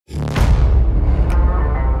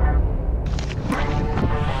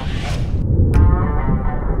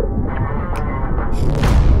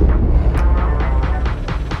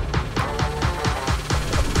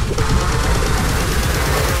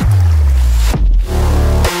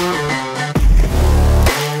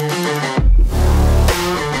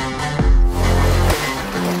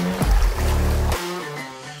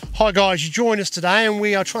Right guys, you join us today and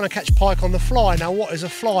we are trying to catch pike on the fly. Now what is a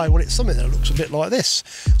fly? Well, it's something that looks a bit like this.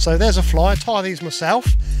 So there's a fly, I tie these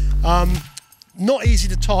myself. Not easy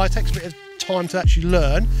to tie, it takes a bit of time to actually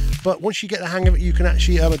learn, but once you get the hang of it you can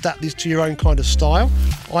actually adapt these to your own kind of style.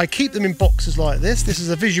 I keep them in boxes like this. This is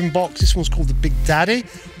a Vision box, this one's called the Big Daddy.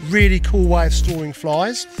 Really cool way of storing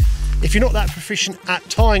flies. If you're not that proficient at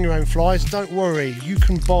tying your own flies, don't worry, you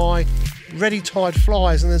can buy ready tied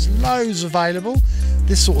flies and there's loads available.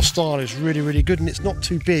 This sort of style is really good and it's not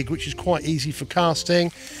too big, which is quite easy for casting.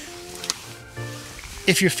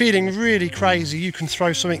 If you're feeling really crazy, you can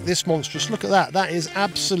throw something this monstrous. Look at that, that is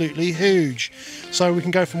absolutely huge. So we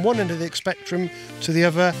can go from one end of the spectrum to the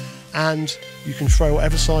other and you can throw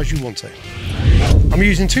whatever size you want to. I'm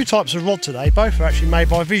using two types of rod today, both are actually made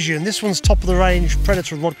by Vision. This one's top of the range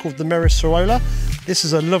Predator rod called the Merisola. This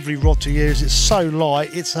is a lovely rod to use, it's so light,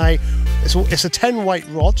 it's a 10 weight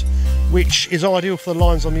rod, which is ideal for the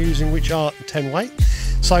lines I'm using, which are 10 weight.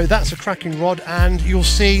 So that's a cracking rod and you'll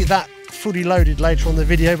see that fully loaded later on in the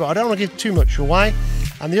video, but I don't want to give too much away.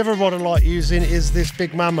 And the other rod I like using is this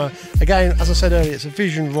Big Mama. Again, as I said earlier, it's a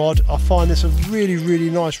Vision rod. I find this a really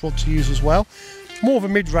nice rod to use as well. More of a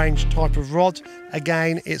mid-range type of rod.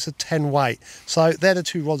 Again, it's a 10 weight. So they're the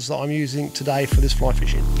two rods that I'm using today for this fly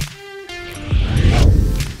fishing.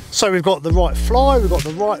 So we've got the right fly, we've got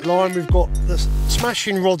the right line, we've got the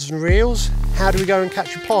smashing rods and reels. How do we go and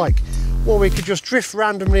catch a pike? Well, we could just drift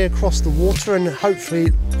randomly across the water and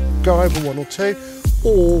hopefully go over one or two,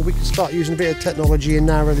 or we can start using a bit of technology and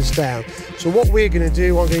narrow this down. So what we're going to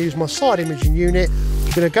do, I'm going to use my side imaging unit,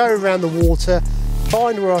 I'm going to go around the water,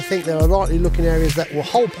 find where I think there are likely looking areas that will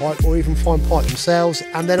hold pike or even find pike themselves,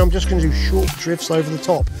 and then I'm just going to do short drifts over the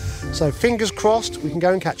top. So fingers crossed we can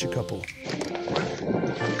go and catch a couple.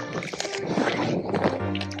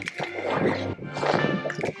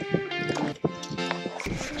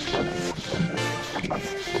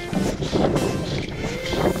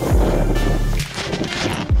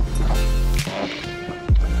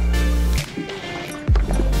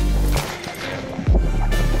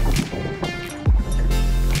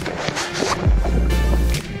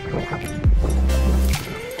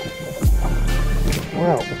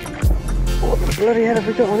 Well, what the bloody hell have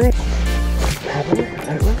we got on it? Have we?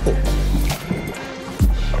 I don't know.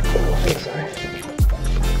 Oh, I think so.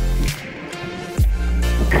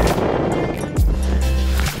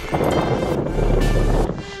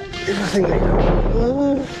 If I think they don't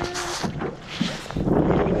want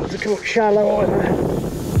to come up shallow either,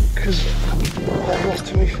 because I've lost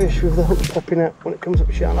too many fish with the hook popping out when it comes up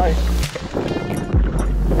shallow.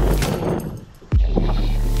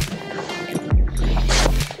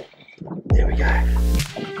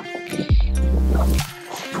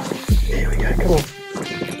 Come on.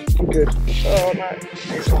 Good. Oh no,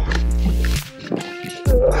 it's off.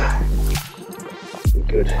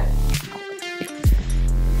 Good.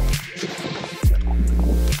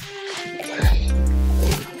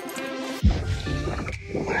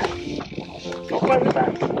 Not round the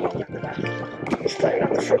back, not round the back. Stay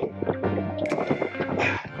around the front.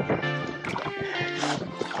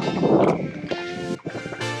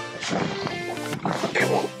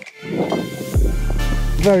 Come on.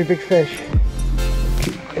 Very big fish.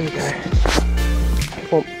 Here we go.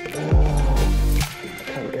 Come on.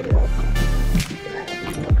 Can't get it up.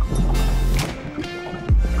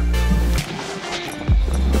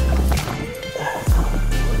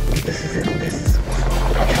 This is it. This is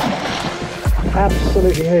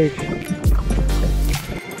absolutely huge.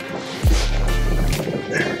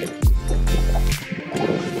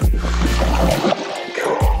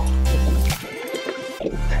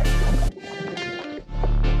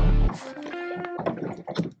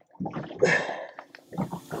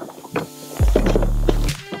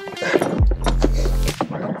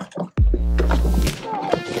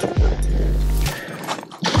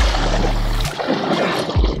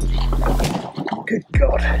 Good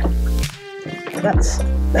God, that's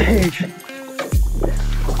huge.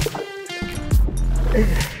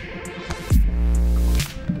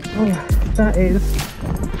 Oh, that is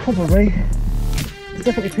probably, it's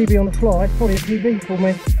definitely PB on the fly, it's probably a PB for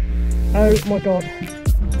me. Oh my God.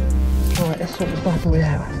 Alright, let's sort this bad boy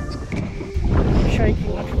out. I'm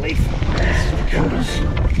shaking like a leaf.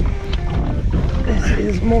 This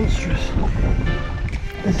is monstrous.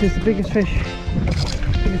 This is the biggest fish,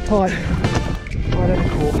 biggest pike I've ever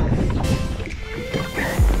caught.